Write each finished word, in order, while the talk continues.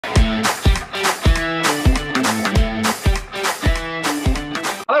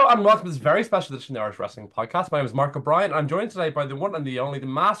and welcome to this very special edition of the Irish Wrestling Podcast. My name is Mark O'Brien. I'm joined today by the one and the only, the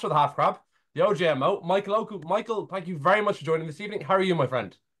master of the half crab, the OGMO, Michael Oku. Michael, thank you very much for joining this evening. How are you, my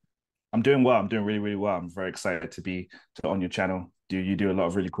friend? I'm doing well. I'm doing really, really well. I'm very excited to be on your channel. You do a lot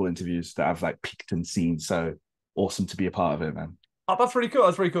of really cool interviews that I've like peeked and seen. So awesome to be a part of it, man. Oh, that's really cool.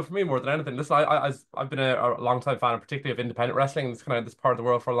 That's really cool for me more than anything. Listen, I've been a long time fan, particularly of independent wrestling in this kind of this part of the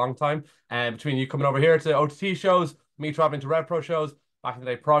world for a long time. And between you coming over here to OTT shows, me traveling to RevPro shows, back in the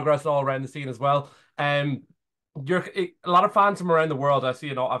day, Progress all around the scene as well. You're a lot of fans from around the world. I see,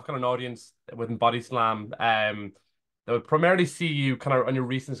 I've got an audience within Body Slam. They would primarily see you kind of on your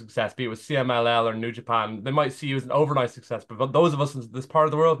recent success, be it with CMLL or New Japan. They might see you as an overnight success, but those of us in this part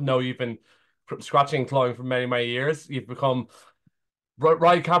of the world know you've been scratching and clawing for many, many years. You've become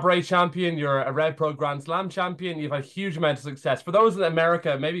Right Cabaret champion, you're a RevPro Grand Slam champion, you've had a huge amount of success. For those in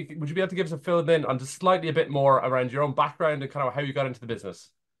America, maybe would you be able to give us a fill in on just slightly a bit more around your own background and kind of how you got into the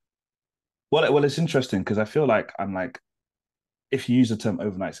business? Well, it's interesting because I feel like I'm like, if you use the term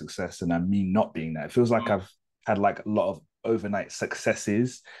overnight success and I mean not being that, it feels like I've had like a lot of overnight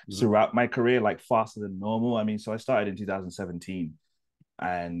successes Mm-hmm. throughout my career, like faster than normal. I mean, so I started in 2017,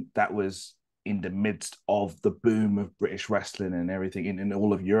 and that was in the midst of the boom of British wrestling and everything in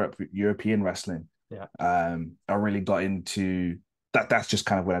all of Europe, European wrestling. Yeah. I really got into that. That's just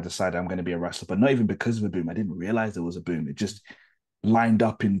kind of when I decided I'm going to be a wrestler, but not even because of a boom. I didn't realize there was a boom. It just lined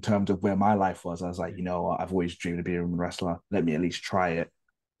up in terms of where my life was. I was like, I've always dreamed of being a wrestler. Let me at least try it.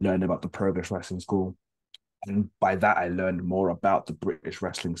 Learn about the Progress Wrestling School. And by that, I learned more about the British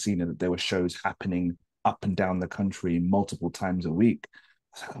wrestling scene and that there were shows happening up and down the country multiple times a week.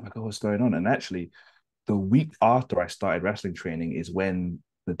 I was like, oh my God, what's going on? And actually, the week after I started wrestling training is when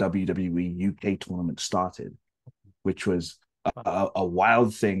the WWE UK tournament started, which was a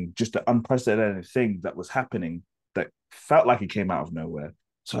wild thing, just an unprecedented thing that was happening that felt like it came out of nowhere.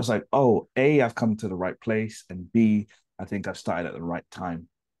 So I was like, oh, A, I've come to the right place, and B, I think I've started at the right time.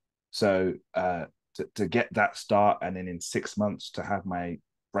 So to get that start, and then in 6 months to have my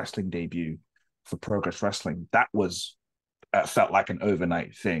wrestling debut for Progress Wrestling, that was felt like an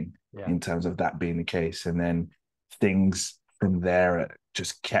overnight thing Yeah. in terms of that being the case. And then things from there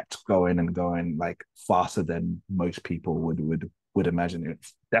just kept going and going like faster than most people would imagine.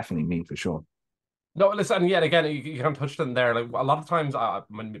 It's definitely me for sure. No, listen, and yet again, you kind of touched on there. Like a lot of times,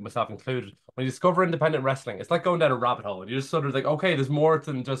 myself included, when you discover independent wrestling, it's like going down a rabbit hole, and you're just sort of like, okay, there's more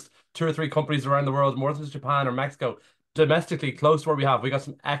than just two or three companies around the world, more than just Japan or Mexico. Domestically, close to where we got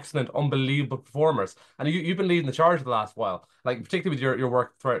some excellent, unbelievable performers, and you've been leading the charge the last while. Like particularly with your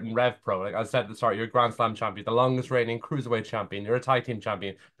work throughout in RevPro. Like I said at the start, you're a Grand Slam champion, the longest reigning cruiserweight champion, you're a tag team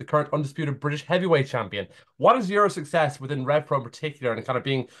champion, the current undisputed British heavyweight champion. What is your success within RevPro in particular, and kind of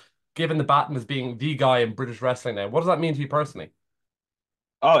being given the baton as being the guy in British wrestling now? What does that mean to you personally?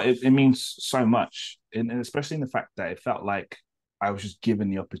 Oh, it means so much. And especially in the fact that it felt like I was just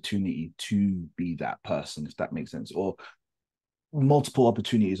given the opportunity to be that person, if that makes sense, or multiple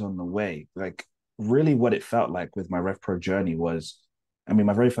opportunities on the way. Like, really, what it felt like with my RevPro journey was, I mean,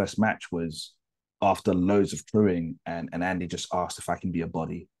 my very first match was after loads of crewing, and Andy just asked if I can be a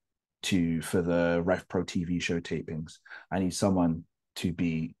body for the RevPro TV show tapings. I need someone to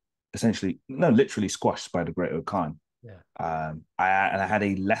be essentially, no, literally squashed by the Great O'Khan. Yeah. I had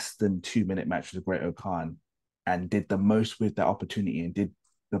a less than 2 minute match with the Great O'Khan and did the most with that opportunity and did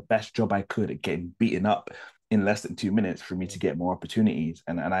the best job I could at getting beaten up in less than 2 minutes for me to get more opportunities.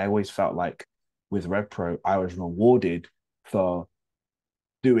 And I always felt like with RevPro, I was rewarded for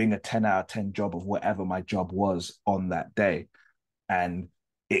doing a 10 out of 10 job of whatever my job was on that day. And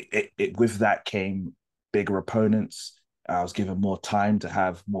with that came bigger opponents. I was given more time to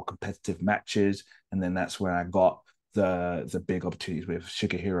have more competitive matches, and then that's when I got the big opportunities with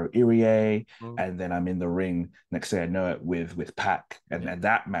Shigehiro Irie, Mm. and then I'm in the ring next thing I know it with Pac, and Yeah. and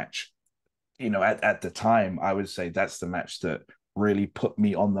that match, at the time I would say that's the match that really put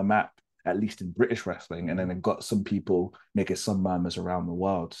me on the map, at least in British wrestling, and then it got some people making some murmurs around the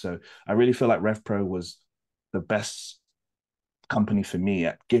world. So I really feel like RevPro was the best company for me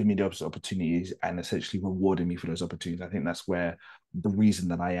at giving me those opportunities and essentially rewarding me for those opportunities. I think that's where the reason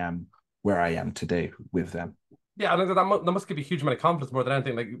that I am where I am today with them. Yeah, I think that must give you a huge amount of confidence more than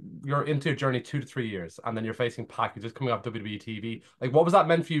anything. Like you're into your journey 2 to 3 years, and then you're facing Pac, you're just coming off WWE TV. Like, what was that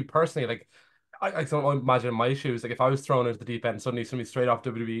meant for you personally? Like, I don't imagine in my shoes. Like, if I was thrown into the deep end, suddenly somebody straight off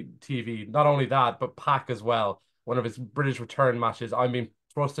WWE TV. Not only that, but Pac as well. One of his British return matches. I'm being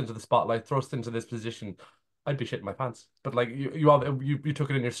thrust into the spotlight, thrust into this position. I'd be shitting my pants. But like you took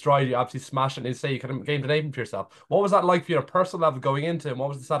it in your stride. You absolutely smashed it. And you say you kind of gained a name for yourself. What was that like for you on a personal level going into, and what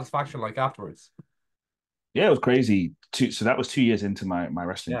was the satisfaction like afterwards? Yeah, it was crazy. So that was 2 years into my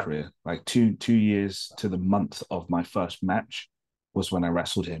wrestling Yeah, career. Like two years to the month of my first match was when I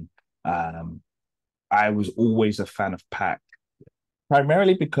wrestled him. Um, I was always a fan of Pac,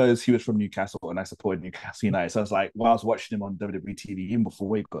 primarily because he was from Newcastle and I supported Newcastle United. So I was like, while I was watching him on WWE TV, even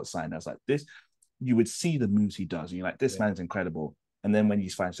before he got signed, I was like, this, you would see the moves he does, and you're like, this yeah, man's incredible. And then when you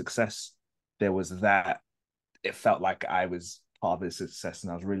find success, there was that. It felt like I was part of his success,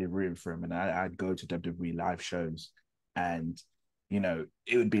 and I was really rooting for him. And I'd go to WWE live shows, and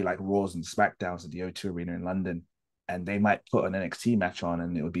it would be like Raws and Smackdowns at the O2 Arena in London, and they might put an NXT match on,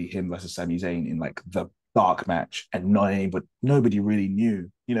 and it would be him versus Sami Zayn in like the dark match, and nobody really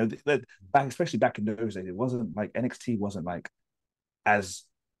knew. Especially back in those days, it wasn't like NXT wasn't like as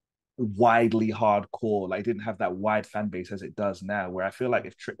widely hardcore. Like, it didn't have that wide fan base as it does now, where I feel like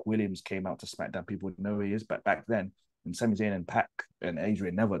if Trick Williams came out to SmackDown, people would know who he is. But back then, when Sami Zayn and Pac and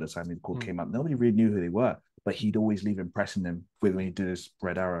Adrian Neville at the time he came out, nobody really knew who they were. But he'd always leave impressing them with when he did his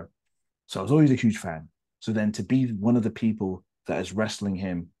Red Arrow. So I was always a huge fan. So then to be one of the people that is wrestling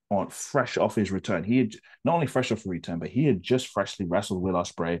him on fresh off his return, he had not only fresh off a return, but he had just freshly wrestled Will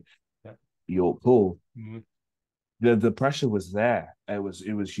Ospreay, yeah. York Paul. Mm-hmm. The pressure was there. It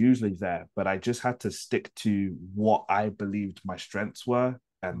was usually there, but I just had to stick to what I believed my strengths were,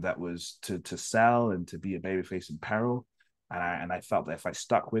 and that was to sell and to be a babyface in peril. And I felt that if I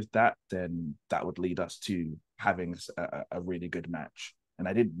stuck with that, then that would lead us to having a really good match. And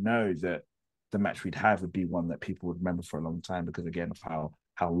I didn't know that the match we'd have would be one that people would remember for a long time, because again of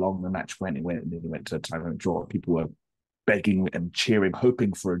how long the match went. It went to a time limit draw. People were begging and cheering,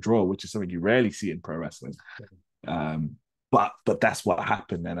 hoping for a draw, which is something you rarely see in pro wrestling. Um, but that's what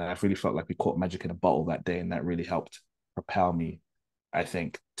happened, and I really felt like we caught magic in a bottle that day, and that really helped propel me, I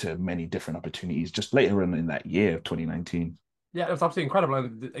think, to many different opportunities just later in that year of 2019. Yeah, it was absolutely incredible.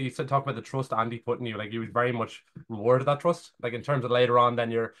 And you said talk about the trust Andy put in you. Like, you was very much rewarded that trust. Like, in terms of later on,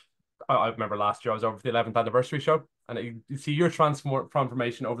 then I remember last year I was over for the 11th anniversary show, and you see your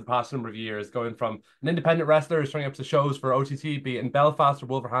transformation over the past number of years, going from an independent wrestler showing up to shows for OTT, be it in Belfast or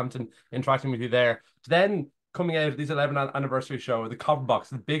Wolverhampton, interacting with you there, to then coming out of these 11th anniversary show, the Copper Box,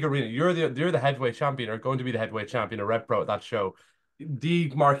 the big arena. You're the heavyweight champion, or going to be the heavyweight champion of RevPro at that show. The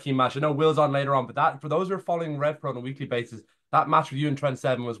marquee match. I know Will's on later on, but that, for those who are following RevPro on a weekly basis, that match with you and Trent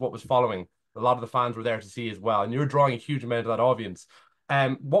Seven was what was following. A lot of the fans were there to see as well, and you're drawing a huge amount of that audience.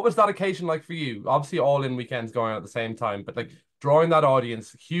 What was that occasion like for you? Obviously, all in weekends going on at the same time, but like drawing that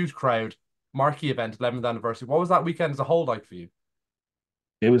audience, huge crowd, marquee event, 11th anniversary. What was that weekend as a whole like for you?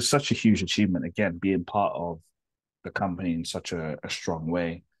 It was such a huge achievement, again, being part of the company in such a strong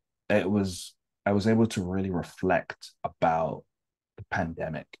way. It was I was able to really reflect about the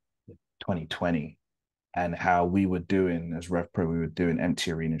pandemic 2020 and how we were doing as RevPro, we were doing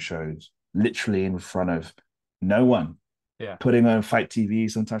empty arena shows, literally in front of no one, Yeah, putting on Fight TV,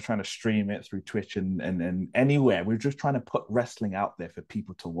 sometimes trying to stream it through Twitch and anywhere. We're just trying to put wrestling out there for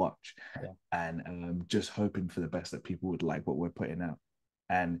people to watch, yeah, and just hoping for the best, that people would like what we're putting out.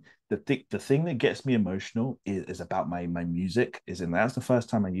 And the thing that gets me emotional is about my music. Is in That's the first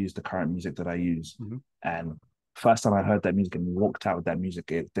time I used the current music that I use, mm-hmm. and first time I heard that music and walked out with that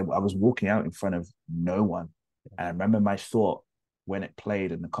music, I was walking out in front of no one. And I remember my thought when it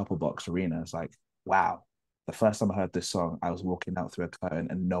played in the Copper Box Arena. It's like, wow, the first time I heard this song, I was walking out through a curtain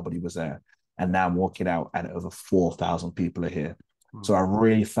and nobody was there. And now I'm walking out and over 4,000 people are here. Mm-hmm. So I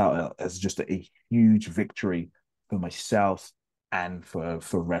really felt it as just a huge victory for myself and for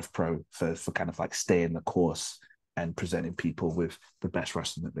RevPro for kind of like staying the course and presenting people with the best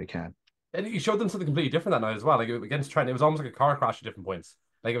wrestling that they can. And you showed them something completely different that night as well. Like, against Trent, it was almost like a car crash at different points.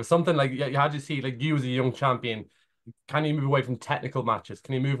 Like, it was something like you had to see, like, you as a young champion. Can you move away from technical matches?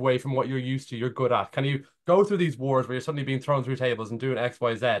 Can you move away from what you're used to, you're good at? Can you go through these wars where you're suddenly being thrown through tables and doing X,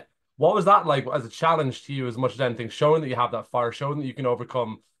 Y, Z? What was that like as a challenge to you, as much as anything, showing that you have that fire, showing that you can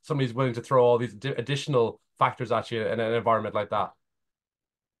overcome somebody's willing to throw all these additional factors at you in an environment like that?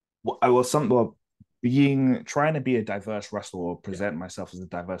 Being trying to be a diverse wrestler or Yeah. present myself as a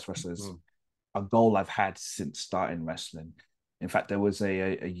diverse wrestler is Mm. a goal I've had since starting wrestling. In fact, there was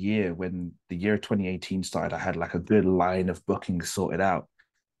a year when the year 2018 started, I had like a good line of bookings sorted out.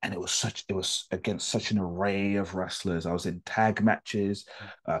 And it was against such an array of wrestlers. I was in tag matches,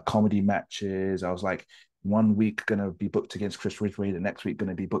 comedy matches. I was like 1 week gonna be booked against Chris Ridgway, the next week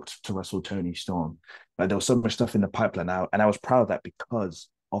gonna be booked to wrestle Tony Storm. Like, there was so much stuff in the pipeline now, and I was proud of that because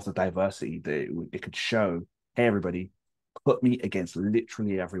of the diversity that it could show. Hey, everybody, put me against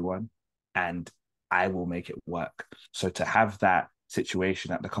literally everyone, and I will make it work. So to have that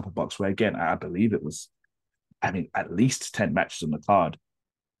situation at the Copper Box, where again, I believe it was, I mean, at least 10 matches on the card,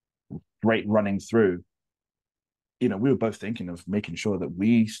 great running through. we were both thinking of making sure that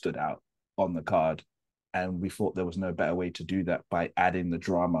we stood out on the card, and we thought there was no better way to do that by adding the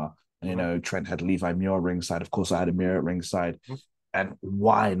drama. Trent had Levi Muir ringside. Of course, I had a mirror at ringside. And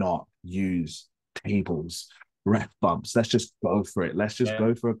why not use tables, ref bumps? Let's just go for it. Let's just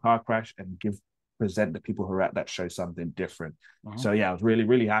go for a car crash and present the people who are at that show something different. So yeah, I was really,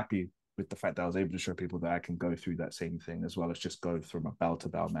 really happy with the fact that I was able to show people that I can go through that same thing as well as just go through a bell to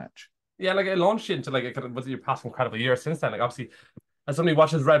bell match. Yeah, like it launched you into like a kind of was your past incredible year since then. Like obviously as somebody who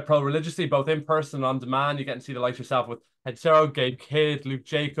watches RevPro religiously, both in person and on demand, you get to see the likes yourself with Hetzero, Gabe Kidd, Luke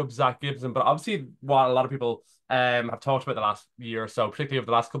Jacobs, Zach Gibson. But obviously, what a lot of people have talked about the last year or so, particularly over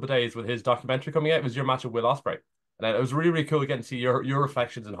the last couple of days with his documentary coming out, was your match with Will Ospreay. And it was really, really cool getting to see your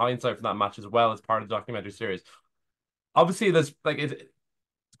reflections and hindsight from that match as well as part of the documentary series. Obviously, there's like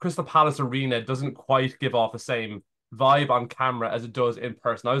Crystal Palace Arena doesn't quite give off the same vibe on camera as it does in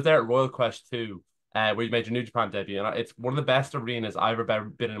person. I was there at Royal Quest 2, where you made your New Japan debut, and it's one of the best arenas I've ever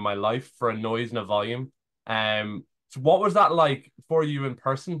been in my life for a noise and a volume. So what was that like for you in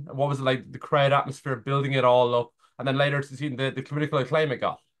person? What was it like, the crowd atmosphere, building it all up, and then later to see the critical acclaim it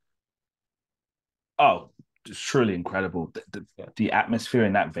got? Oh, it's truly incredible. The atmosphere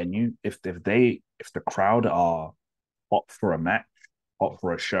in that venue, if the crowd are hot for a match, hot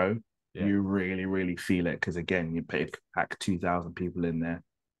for a show, you really, really feel it. Because again, you pack 2,000 people in there.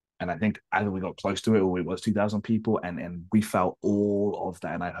 And I think either we got close to it or it was 2,000 people, and we felt all of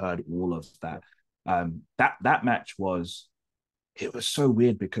that, and I heard all of that. That match was so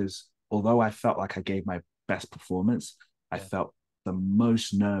weird because although I felt like I gave my best performance, I felt the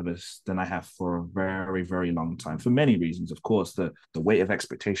most nervous than I have for a very, very long time for many reasons. Of course, the weight of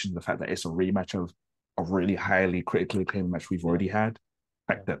expectations, the fact that it's a rematch of a really highly critically acclaimed match we've already had,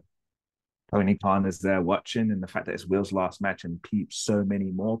 the fact that Tony Khan is there watching, and the fact that it's Will's last match, and so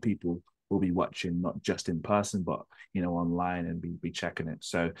many more people will be watching, not just in person, but online and be checking it.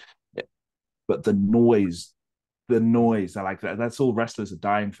 So, but the noise, I like that. That's all wrestlers are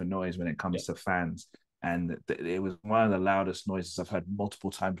dying for noise when it comes to fans, and it was one of the loudest noises I've heard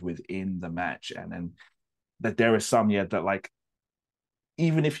multiple times within the match, and then that there is some that like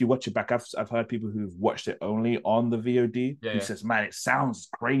even if you watch it back, I've heard people who've watched it only on the VOD who says, "Man, it sounds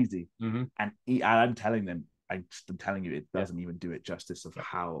crazy," and I'm telling them, I'm telling you, it doesn't even do it justice of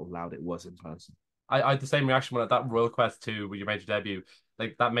how loud it was in person. I had the same reaction when at that Royal Quest 2 with your major debut,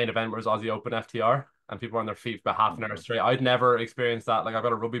 like that main event was Aussie Open FTR and people were on their feet for about half an hour straight. I'd never experienced that. Like I've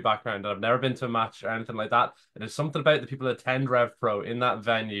got a rugby background and I've never been to a match or anything like that. And there's something about the people that attend RevPro in that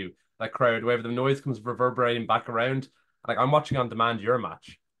venue, that crowd, wherever the noise comes reverberating back around. Like I'm watching on demand your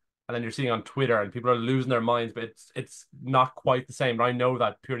match, and then you're seeing on Twitter and people are losing their minds, but it's not quite the same. But I know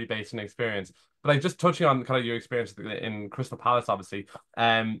that purely based on experience. But like just touching on kind of your experience in Crystal Palace, obviously.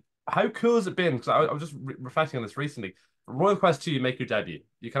 How cool has it been? Because I was just reflecting on this recently. Royal Quest 2, you make your debut.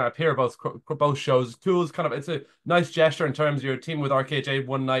 You kind of appear both shows. It's cool. It's a nice gesture in terms of your team with RKJ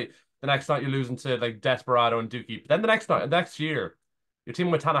one night. The next night you're losing to like Desperado and Dookie. But then the next year, you're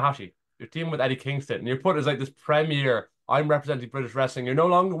teaming with Tanahashi. You're teaming with Eddie Kingston. And you're put as like this premier. I'm representing British wrestling. You're no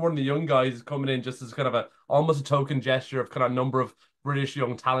longer one of the young guys coming in just as kind of almost a token gesture of kind of number of British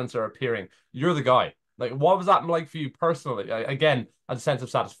young talents are appearing. You're the guy. Like, what was that like for you personally? Again, as a sense of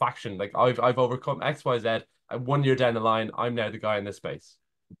satisfaction, like I've overcome X, Y, Z. And 1 year down the line, I'm now the guy in this space.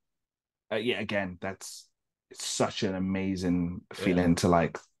 Yeah, again, it's such an amazing feeling to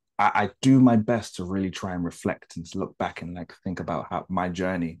like. I do my best to really try and reflect and to look back and like think about how my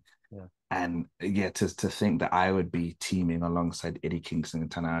journey. And to think that I would be teaming alongside Eddie Kingston and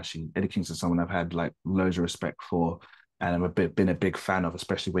Tanahashi. Eddie Kingston is someone I've had like loads of respect for, and been a big fan of,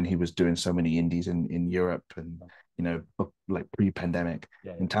 especially when he was doing so many indies in Europe and like pre-pandemic.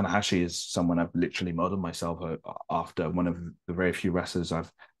 And Tanahashi is someone I've literally modeled myself after, one of the very few wrestlers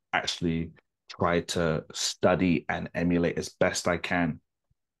I've actually tried to study and emulate as best I can.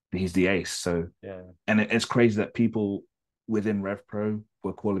 He's the ace. So and it's crazy that people within RevPro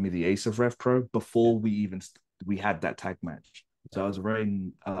were calling me the ace of RevPro before we had that tag match. So it was a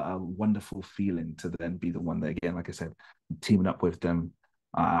very wonderful feeling to then be the one that, again, like I said, teaming up with them.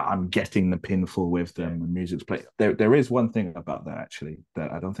 I'm getting the pinfall with them. The music's playing. There is one thing about that actually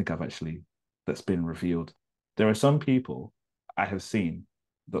that I don't think that's been revealed. There are some people I have seen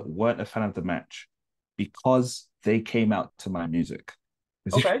that weren't a fan of the match because they came out to my music.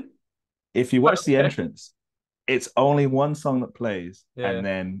 Okay. If you watch the entrance, it's only one song that plays, and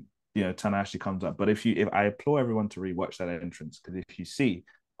then Tanahashi comes up. But if I implore everyone to rewatch that entrance, because if you see,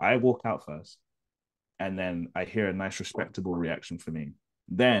 I walk out first, and then I hear a nice respectable reaction from me.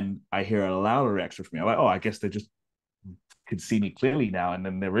 Then I hear a louder reaction from me. I'm like, oh, I guess they're just could see me clearly now, and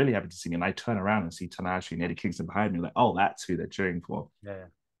then they're really happy to see me. And I turn around and see Tanahashi and Eddie Kingston behind me, like, oh, that's who they're cheering for. Yeah.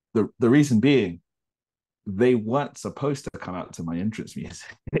 The reason being, they weren't supposed to come out to my entrance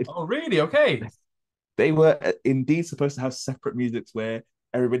music. Oh, really? Okay. They were indeed supposed to have separate musics where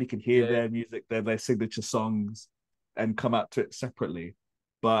everybody could hear Yeah. their music, their signature songs, and come out to it separately.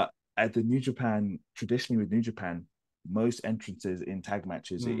 But at the New Japan, traditionally with New Japan, most entrances in tag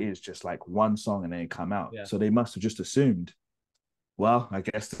matches, it is just like one song and then it come out. Yeah. So they must have just assumed, well, I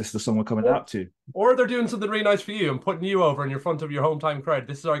guess this is the song we're coming out to. Or they're doing something really nice for you and putting you over in your front of your hometown crowd.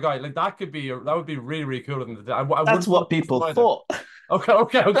 This is our guy. Like that would be really, really cool. That's what people thought.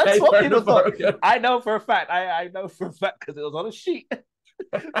 Okay. That's what people thought. Okay. I know for a fact. I know for a fact because it was on a sheet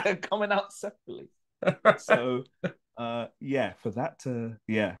coming out separately. So yeah, for that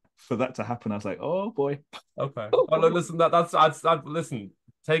to happen, I was like, oh boy. Okay. Oh, oh listen, that's listen.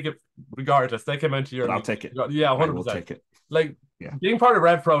 Take it regardless. They came into your. But I'll take it. Yeah, 100%. I will take it. Like being part of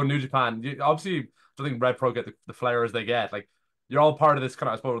RevPro in New Japan, obviously, I think RevPro get the flares they get. Like you're all part of this kind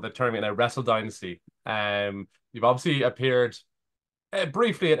of, I suppose, the tournament now, Wrestle Dynasty. You've obviously appeared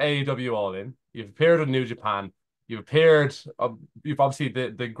briefly at AEW All In. You've appeared in New Japan. You've appeared. You've obviously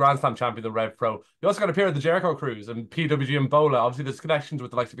the Grand Slam champion, the RevPro. You also got to appear at the Jericho Cruise and PWG and BOLA. Obviously, there's connections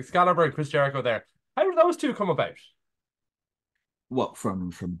with the likes of Excalibur and Chris Jericho there. How did those two come about? What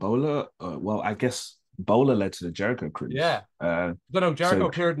from BOLA? Well, I guess BOLA led to the Jericho Cruise. Yeah. I don't know. Jericho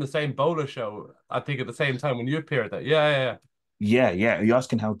appeared in the same BOLA show, I think, at the same time when you appeared there. Yeah. Are you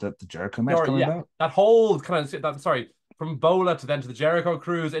asking how the Jericho match came about? That whole kind of from BOLA to then to the Jericho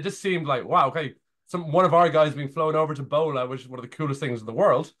Cruise, it just seemed like, wow, okay, one of our guys being flown over to BOLA, which is one of the coolest things in the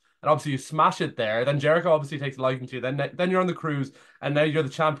world. And obviously you smash it there. Then Jericho obviously takes a liking to you. Then you're on the cruise, and now you're the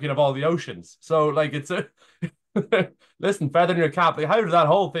champion of all the oceans. So like it's a listen, feather in your cap. Like, how did that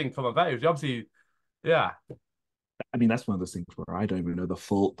whole thing come about? You obviously, yeah. I mean, that's one of those things where I don't even know the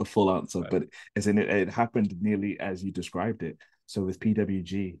full answer, right. But as in it happened nearly as you described it. So with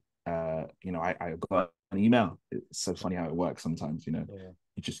PWG, I got an email. It's so funny how it works sometimes. You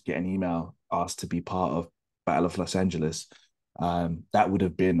just get an email asked to be part of Battle of Los Angeles. That would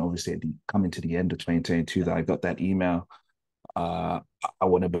have been obviously coming to the end of 2022 that I got that email. I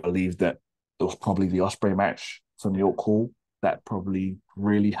want to believe that it was probably the Ospreay match from York Hall that probably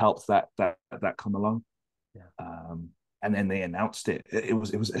really helped that come along. Yeah. And then they announced it. It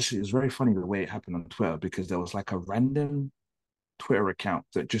was very funny the way it happened on Twitter, because there was like a random Twitter account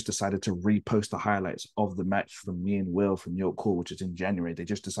that just decided to repost the highlights of the match from me and Will from York Hall, which is in January. They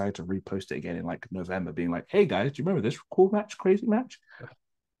just decided to repost it again in like November, being like, "Hey guys, do you remember this cool match, crazy match?"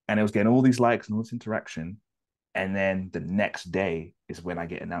 And it was getting all these likes and all this interaction. And then the next day is when I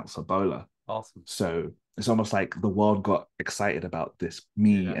get announced for BOLA. Awesome. So it's almost like the world got excited about this,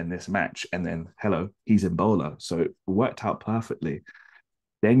 me and this match. And then, hello, he's in BOLA. So it worked out perfectly.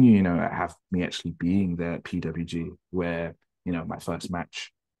 Then, have me actually being there at PWG, where, my first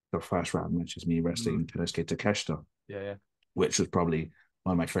match, the first round match is me wrestling Konosuke Takeshita. Yeah. Which was probably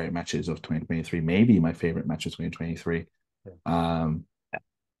one of my favorite matches of 2023, maybe my favorite match of 2023. Yeah.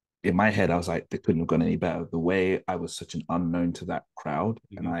 In my head, I was like, they couldn't have gone any better. The way I was such an unknown to that crowd,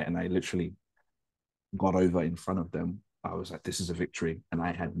 and I literally got over in front of them. I was like, this is a victory. And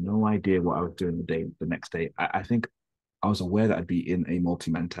I had no idea what I was doing the next day. I think I was aware that I'd be in a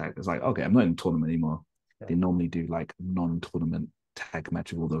multi-man tag. It's like, okay, I'm not in a tournament anymore. Yeah. They normally do like non-tournament tag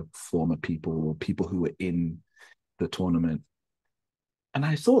match with all the former people or people who were in the tournament. And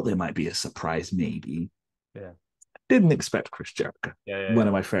I thought there might be a surprise, maybe. Yeah. Didn't expect Chris Jericho. One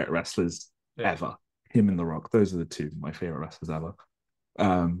of my favorite wrestlers ever. Him and The Rock. Those are the two my favorite wrestlers ever.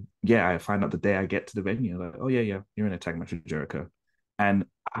 I find out the day I get to the venue, like, oh yeah, you're in a tag match with Jericho. And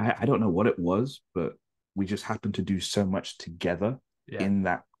I don't know what it was, but we just happened to do so much together in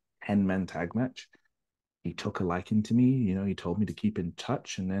that 10-man tag match. He took a liking to me, he told me to keep in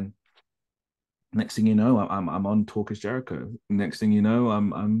touch, and then next thing you know, I'm on Talk is Jericho. Next thing you know,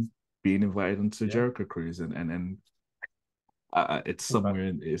 I'm being invited onto Jericho Cruise, and it's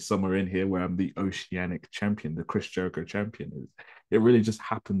somewhere in here where I'm the Oceanic champion, the Chris Jericho champion. It really just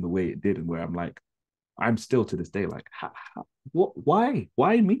happened the way it did, and where I'm like, I'm still to this day like, why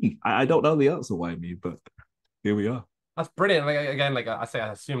me? I don't know the answer why me, but here we are. That's brilliant. Like again, like I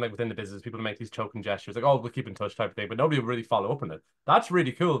assume like within the business, people make these choking gestures, like, oh, we'll keep in touch type of thing, but nobody will really follow up on it. That's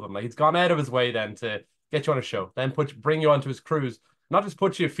really cool of him. Like he's gone out of his way then to get you on a show, then bring you onto his cruise, not just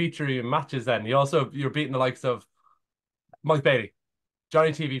put you feature you in matches. Then you're beating the likes of Mike Bailey,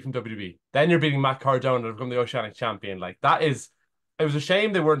 Johnny TV from WWE. Then you're beating Matt Cardona to become the Oceanic champion. Like that is It was a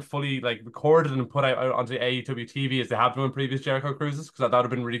shame they weren't fully like recorded and put out onto AEW TV as they have done in previous Jericho cruises, because that would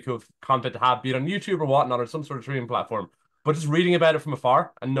have been really cool content to have, be it on YouTube or whatnot, or some sort of streaming platform. But just reading about it from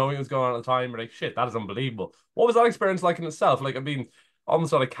afar and knowing it was going on at the time, we're like, shit, that is unbelievable. What was that experience like in itself? Like, I mean,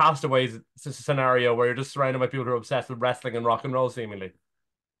 almost like Castaways scenario where you're just surrounded by people who are obsessed with wrestling and rock and roll, seemingly.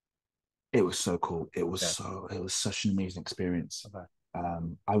 It was so cool. Yeah. It was such an amazing experience.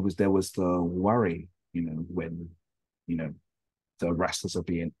 Okay. There was the worry, when, you know, the wrestlers are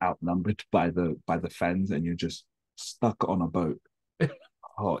being outnumbered by the fans and you're just stuck on a boat.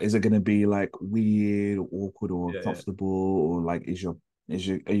 Oh, is it going to be like weird or awkward or Yeah, yeah, uncomfortable, or like are you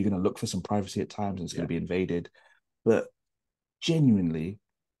going to look for some privacy at times and it's going yeah. to be invaded? But genuinely,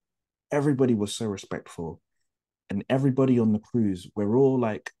 everybody was so respectful, and everybody on the cruise, we're all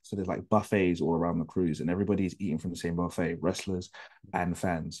like, so there's like buffets all around the cruise, and everybody's eating from the same buffet, wrestlers and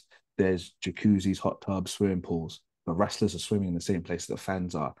fans. There's jacuzzis, hot tubs, swimming pools. The wrestlers are swimming in the same place the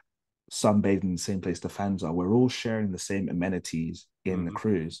fans are, sunbathing in the same place the fans are. We're all sharing the same amenities in the Mm-hmm.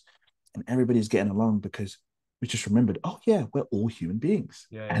 cruise, and everybody's getting along because we just remembered, oh yeah, we're all human beings.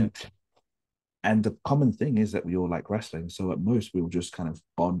 Yeah, yeah, And the common thing is that we all like wrestling. So at most we'll just kind of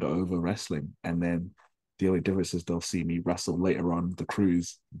bond over wrestling. And then the only difference is they'll see me wrestle later on the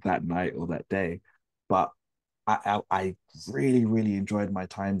cruise that night or that day. But I really, really enjoyed my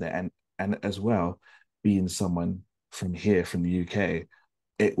time there. And as well, being someone from here, from the UK,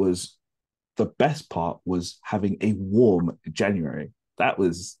 it was the best part was having a warm January. That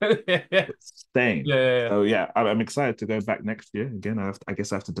was yeah. Yeah, staying. yeah. So yeah, I'm excited to go back next year. Again, I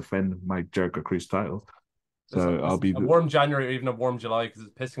guess I have to defend my Jericho Cruise title. Listen, So I'll listen, be a warm January or even a warm July because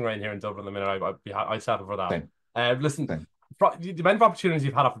it's pissing rain here in Dublin at the minute. I'd settle for that. same, Listen, same. the amount of opportunities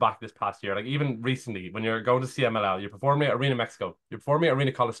you've had off the back this past year, like even recently when you're going to CMLL, you're performing at Arena Mexico, you're performing at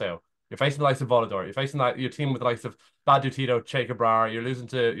Arena Coliseo, you're facing the likes of Volador, you're facing your team with the likes of Bad Tito, Che Cabrera, you're facing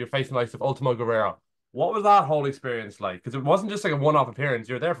the likes of Ultimo Guerrero. What was that whole experience like? Because it wasn't just like a one-off appearance.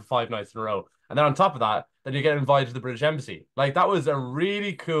 You're there for 5 nights in a row, and then on top of that, then you get invited to the British Embassy. Like that was a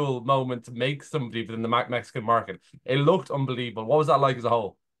really cool moment to make somebody within the Mexican market. It looked unbelievable. What was that like as a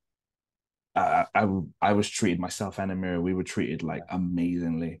whole? I was treated, myself and Amira, we were treated like Yeah.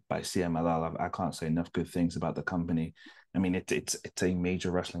 amazingly by CMLL. I can't say enough good things about the company. I mean, it's a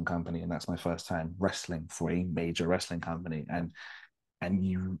major wrestling company, and that's my first time wrestling for a major wrestling company. And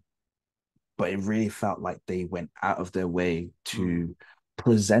you, but it really felt like they went out of their way Mm. to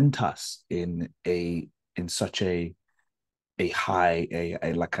present us in such a high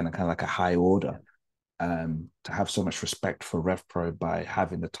a like kind of like a high Yeah. order, to have so much respect for RevPro by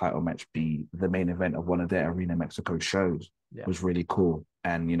having the title match be the main event of one of their Arena Mexico shows Yeah. was really cool.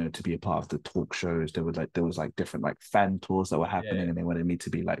 And to be a part of the talk shows, there was like different like fan tours that were Yeah. happening, Yeah. and they wanted me to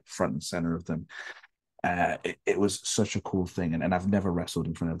be like front and center of them. It was such a cool thing, and I've never wrestled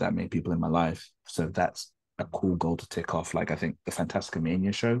in front of that many people in my life, so that's a cool goal to tick off. Like I think the Fantastica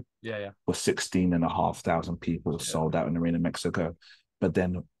Mania show Yeah. Yeah. was 16,500 people Shit. sold out in Arena Mexico. But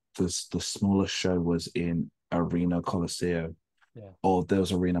then the smallest show was in Arena Coliseo, Yeah. or there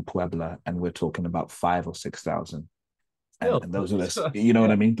was Arena Puebla, and we're talking about 5 or 6,000. Still. And those are you know what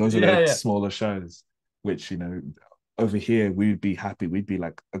Yeah. I mean? Those are Yeah. the Yeah. smaller shows, which, over here we'd be happy. We'd be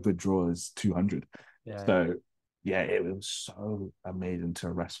like a good draw is 200. Yeah. Yeah. So yeah, it was so amazing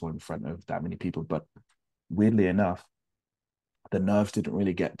to wrestle in front of that many people. But weirdly enough, the nerves didn't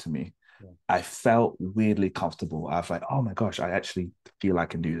really get to me. Yeah. I felt weirdly comfortable. I was like, oh my gosh, I actually feel I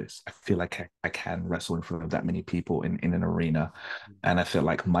can do this. I feel like I can wrestle in front of that many people in an arena. And I feel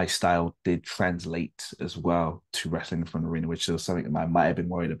like my style did translate as well to wrestling in front of an arena, which is something that I might have been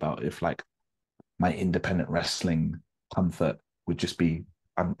worried about if like my independent wrestling comfort would just be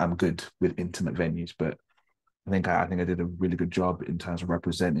I'm good with intimate venues. But I think I did a really good job in terms of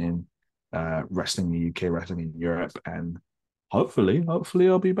representing wrestling in the UK, wrestling in Europe, and hopefully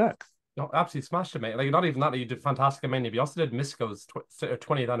I'll be back. No, absolutely smashed it, mate. Like, not even that, you did fantastic mania, but you also did Mystico's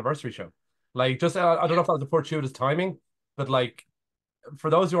 20th anniversary show. Like, just, I don't know if that was a fortuitous timing, but like, for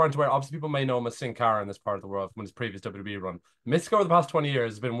those who aren't aware, obviously people may know him as Sin Cara in this part of the world from his previous WWE run. Mystico over the past 20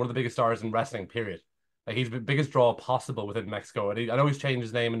 years has been one of the biggest stars in wrestling, period. Like, he's the biggest draw possible within Mexico. And I know he's changed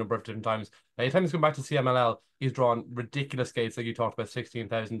his name a number of different times. Anytime he's come back to CMLL, he's drawn ridiculous gates, like you talked about,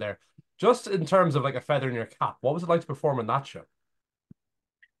 16,000 there. Just in terms of like a feather in your cap, what was it like to perform in that show?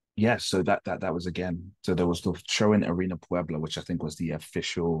 Yeah, so that was again. So there was the show in Arena Puebla, which I think was the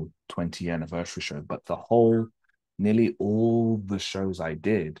official 20th anniversary show. But nearly all the shows I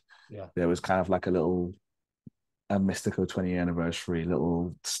did, Yeah. there was kind of like a Mystico 20th anniversary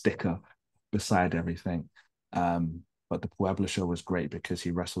little sticker beside everything. but the Puebla show was great because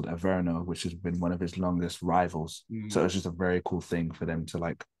he wrestled Averno, which has been one of his longest rivals. So it was just a very cool thing for them to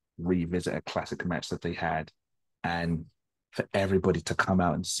like revisit a classic match that they had, and for everybody to come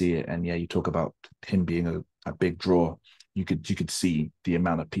out and see it. And yeah, you talk about him being a big draw. You could see the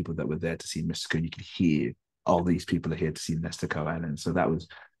amount of people that were there to see Mystico. You could hear all these people are here to see Mystico, and so that was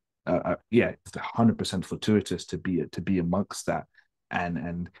yeah, it's 100% fortuitous to be amongst that,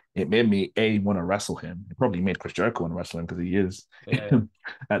 and it made me want to wrestle him. It probably made Chris Jericho want to wrestle him because he is Yeah,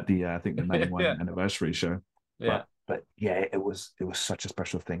 at the I think the yeah, 91 anniversary show. yeah, But yeah, it was such a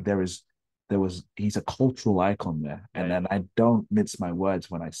special thing. There was he's a cultural icon there, and yeah, then I don't mince my words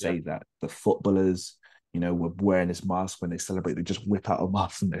when I yeah. say that the footballers, were wearing his mask when they celebrate. They just whip out a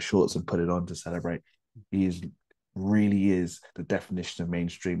mask from their shorts and put it on to celebrate. He's really is the definition of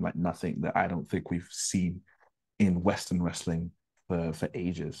mainstream, like nothing that I don't think we've seen in Western wrestling for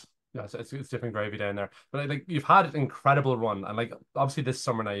ages. Yeah, so it's different gravy down there. But like you've had an incredible run, and like obviously this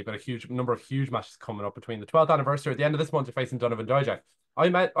summer now you've got a huge number of huge matches coming up between the 12th anniversary. At the end of this month, you're facing Donovan Dijak.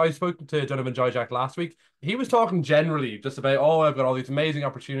 I spoke to Donovan Dijak last week. He was talking generally just about, oh, I've got all these amazing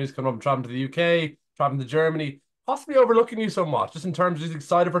opportunities coming up. I'm traveling to the UK, traveling to Germany, possibly overlooking you somewhat, just in terms of he's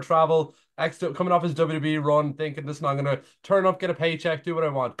excited for travel, coming off his WWE run, thinking, listen, I'm gonna turn up, get a paycheck, do what I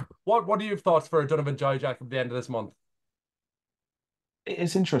want. What are your thoughts for Donovan Dijak at the end of this month?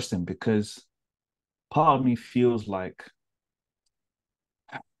 It's interesting because part of me feels like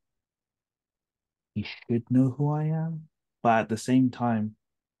he should know who I am, but at the same time,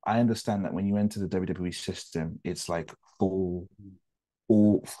 I understand that when you enter the WWE system, it's like full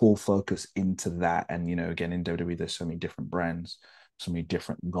focus into that. And again, in WWE, there's so many different brands, so many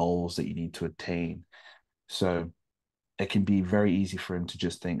different goals that you need to attain. So it can be very easy for him to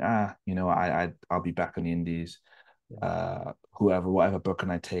just think, I'll be back on the indies. Whatever booking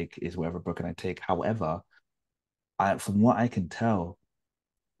I take is whatever booking I take. However, from what I can tell,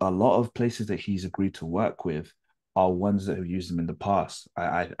 a lot of places that he's agreed to work with are ones that have used him in the past.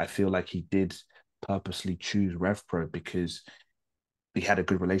 I feel like he did purposely choose RevPro because he had a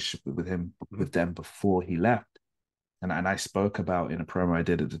good relationship with them before he left. And I spoke about in a promo I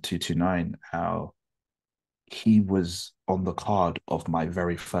did at the 229 how he was on the card of my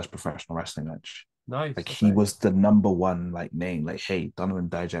very first professional wrestling match. Nice. Like he Okay. was the number one like name, like, hey, Donovan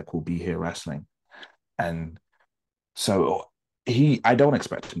Dijak will be here wrestling. And so I don't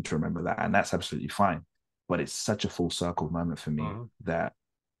expect him to remember that, and that's absolutely fine. But it's such a full circle moment for me Mhm. that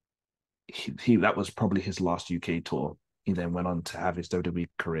he that was probably his last UK tour. He then went on to have his WWE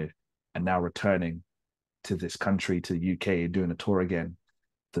career, and now returning to this country, to the UK, doing a tour again.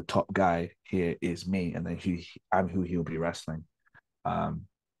 The top guy here is me, and then I'm who he'll be wrestling. Um,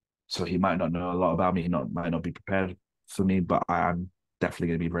 so he might not know a lot about me. Might not be prepared for me, but I'm definitely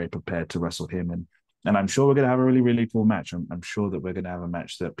going to be very prepared to wrestle him. And I'm sure we're going to have a really, really cool match. I'm sure that we're going to have a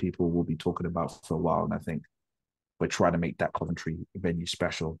match that people will be talking about for a while. And I think we're trying to make that Coventry venue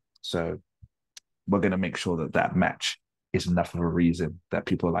special. So we're going to make sure that that match is enough of a reason that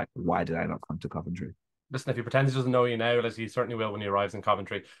people are like, why did I not come to Coventry? Listen, if he pretends he doesn't know you now, as he certainly will when he arrives in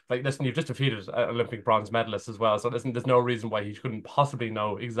Coventry. Like, listen, you've just defeated an Olympic bronze medalist as well. So, listen, there's no reason why he couldn't possibly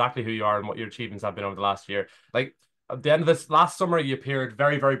know exactly who you are and what your achievements have been over the last year. Like, at the end of this last summer, you appeared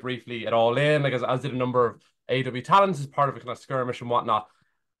very, very briefly at All In, like, as did a number of AEW talents as part of a kind of skirmish and whatnot.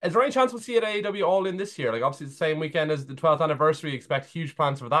 Is there any chance we'll see it at AEW All In this year? Like, obviously, it's the same weekend as the 12th anniversary. You expect huge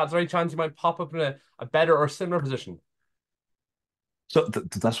plans for that. Is there any chance you might pop up in a better or similar position? So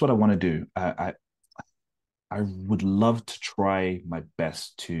that's what I want to do. I would love to try my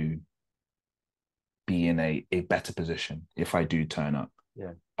best to be in a better position if I do turn up.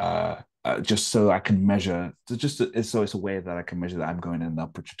 Yeah. Just so I can measure, so it's a way that I can measure that I'm going in an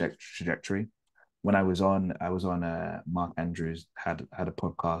upward trajectory. When I was on Mark Andrews had a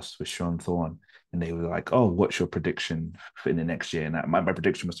podcast with Sean Thorne, and they were like, "Oh, what's your prediction for in the next year?" And my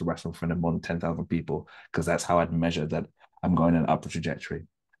prediction was to wrestle in front of more than 10,000 people because that's how I'd measure that I'm going in an upward trajectory.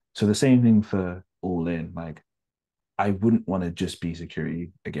 So the same thing for All In. Like I wouldn't want to just be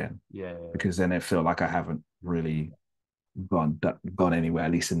security again Yeah. because then it felt like I haven't really gone anywhere,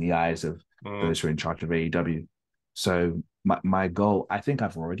 at least in the eyes of Mm. those who are in charge of AEW. So my goal, I think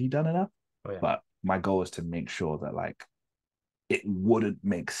I've already done enough, Oh, yeah. but my goal is to make sure that like it wouldn't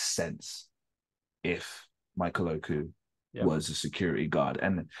make sense if Michael Oku Yep. was a security guard.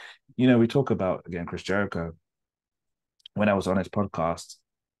 And we talk about again Chris Jericho. When I was on his podcast,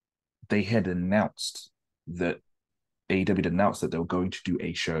 they had announced that AEW had announced that they were going to do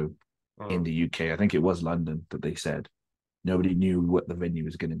a show in Mm. the UK. I think it was London that they said. Nobody knew what the venue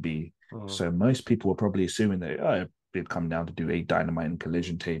was going to be. Mm. So most people were probably assuming that it'd come down to do a Dynamite and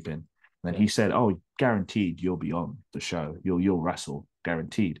Collision taping. And Yeah. he said, "Oh, guaranteed you'll be on the show. You'll wrestle,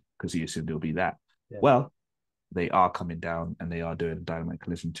 guaranteed," because he assumed it'll be that. Yeah. Well, they are coming down and they are doing Dynamite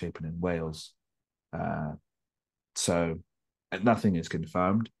Collision taping in Wales. Uh, so nothing is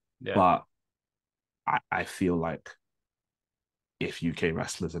confirmed, Yeah. but I feel like if UK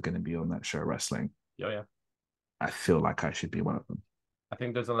wrestlers are going to be on that show wrestling, Yeah. Yeah. I feel like I should be one of them. I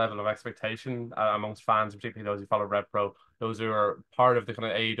think there's a level of expectation amongst fans, particularly those who follow RevPro, those who are part of the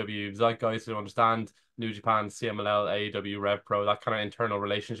kind of AEW zeitgeist, who understand New Japan, CMLL, AEW, RevPro, that kind of internal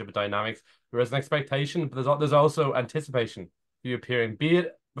relationship and dynamics. There is an expectation, but there's also anticipation for you appearing, be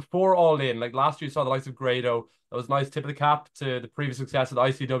it before All In. Like last year, you saw the likes of Grado. That was a nice tip of the cap to the previous success of the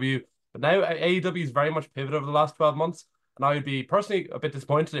ICW. But now AEW is very much pivoted over the last 12 months. And I would be personally a bit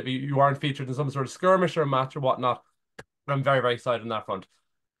disappointed if you aren't featured in some sort of skirmish or match or whatnot. But I'm very, very excited on that front.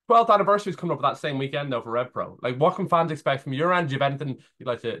 12th anniversary is coming up that same weekend though for RevPro. Like, what can fans expect from your end? Do you have anything you'd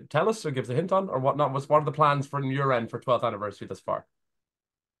like to tell us or give us a hint on, or whatnot? What are the plans from your end for 12th anniversary thus far?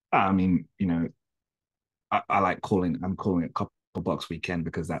 I mean, I like I'm calling it Couple Bucks Weekend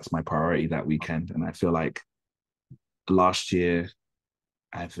because that's my priority that weekend. And I feel like last year,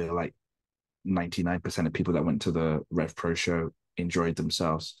 I feel like 99% of people that went to the Rev Pro show enjoyed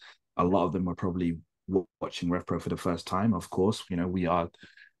themselves. A lot of them were probably watching Rev Pro for the first time. Of course, we are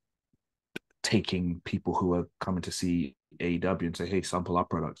taking people who are coming to see AEW and say, hey, sample our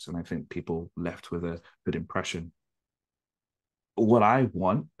products. And I think people left with a good impression. What I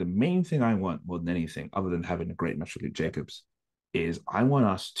want, the main thing I want more than anything, other than having a great match with Luke Jacobs, is I want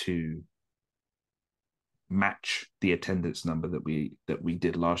us to match the attendance number that we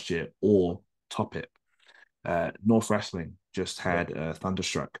did last year or top it. North Wrestling just Yeah. had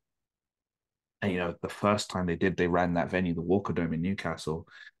Thunderstruck. And the first time they ran that venue, the Walker Dome in Newcastle.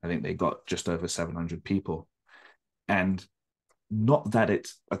 I think they got just over 700 people. And not that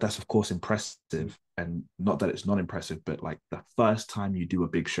that's of course impressive, and not that it's not impressive, but like the first time you do a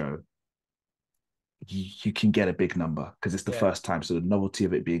big show, you can get a big number because it's the Yeah. first time. So the novelty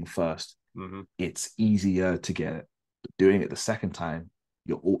of it being first, Mm-hmm. it's easier to get it. But doing it the second time,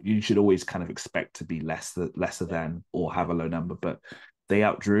 you should always kind of expect to be lesser Yeah. than or have a low number. But they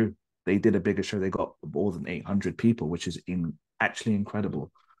outdrew. They did a bigger show. They got more than 800 people, which is actually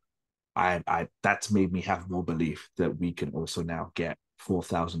incredible. I that's made me have more belief that we can also now get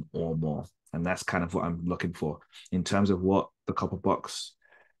 4,000 or more, and that's kind of what I'm looking for in terms of what the Copper Box,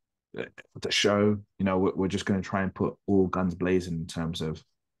 the show. We're just going to try and put all guns blazing in terms of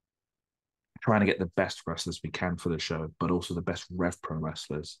trying to get the best wrestlers we can for the show, but also the best Rev Pro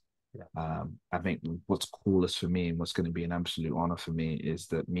wrestlers. Yeah. I think what's coolest for me and what's going to be an absolute honor for me is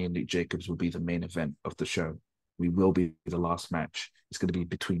that me and Luke Jacobs will be the main event of the show. We will be the last match. It's going to be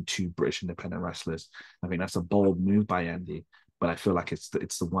between two British independent wrestlers. I think that's a bold move by Andy, but I feel like it's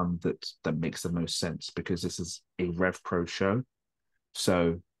the one that makes the most sense because this is a Rev Pro show.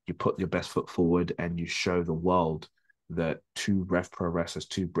 So you put your best foot forward and you show the world that two Rev Pro wrestlers,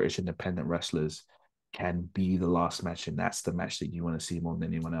 two British independent wrestlers can be the last match, and that's the match that you want to see more than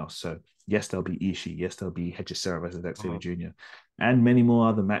anyone else. So yes, there'll be Ishii, yes, there'll be Hechicera versus Xavier Jr., and many more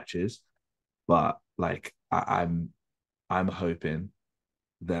other matches. But like I'm hoping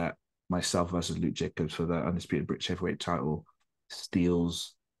that myself versus Luke Jacobs for the undisputed British heavyweight title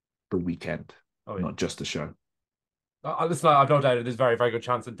steals the weekend, Oh yeah. not just the show. Listen, I've no doubt it is very, very good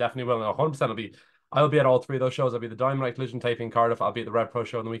chance it definitely will. And 100% will be. I'll be at all three of those shows. I'll be at the Diamond Collision taping in Cardiff. I'll be at the Red Pro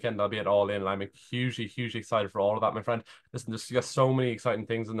show on the weekend. I'll be at All In. And I'm hugely, hugely excited for all of that, my friend. Listen, there's just so many exciting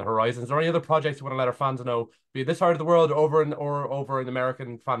things in the horizon. Is there any other projects you want to let our fans know, be it this side of the world or over in the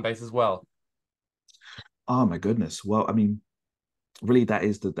American fan base as well? Oh my goodness. Well, I mean, really, that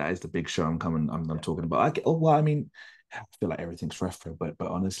is the big show I'm Yeah. talking about. I mean, I feel like everything's retro, but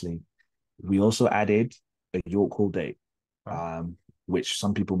honestly, we also added a York Hall date, Right. um, which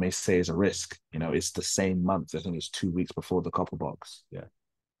some people may say is a risk. It's the same month. I think it's 2 weeks before the Copper Box. Yeah.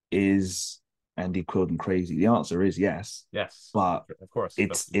 Is Andy Quilden crazy? The answer is yes, Yes. but Of course.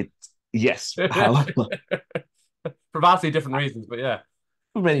 it's it yes. For However, vastly different reasons, but yeah.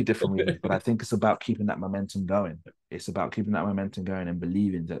 for many different reasons, but I think it's about keeping that momentum going. It's about keeping that momentum going and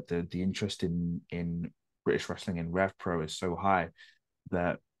believing that the interest in British wrestling in Rev Pro is so high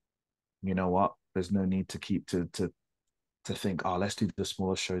that you know what, there's no need to keep to think, oh, let's do the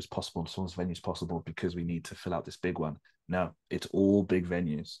smallest shows possible, the smallest venues possible because we need to fill out this big one. No, it's all big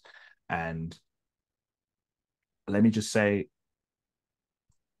venues. And let me just say,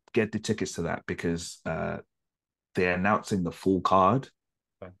 get the tickets to that because they're announcing the full card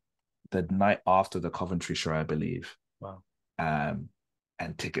Okay. the night after the Coventry show, I believe. Wow.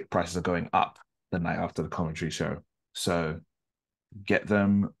 And ticket prices are going up the night after the Coventry show. So get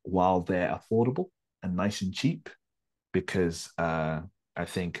them while they're affordable and nice and cheap, because I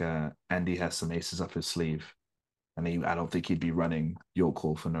think Andy has some aces up his sleeve, and I don't think he'd be running York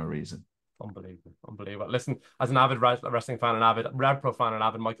Hall for no reason. Unbelievable, unbelievable. Listen, as an avid wrestling fan, an avid RevPro fan, an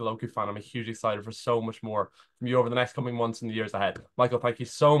avid Michael Oku fan, I'm hugely excited for so much more from you over the next coming months and the years ahead. Michael, thank you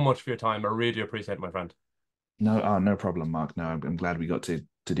so much for your time. I really appreciate it, my friend. No, no problem, Mark. No, I'm glad we got to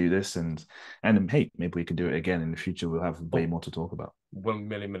do this, and hey, maybe we can do it again in the future. We'll have way Oh, more to talk about. 1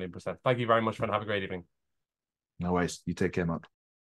 million, million percent. Thank you very much, friend. Have a great evening. No worries. You take care, Mark.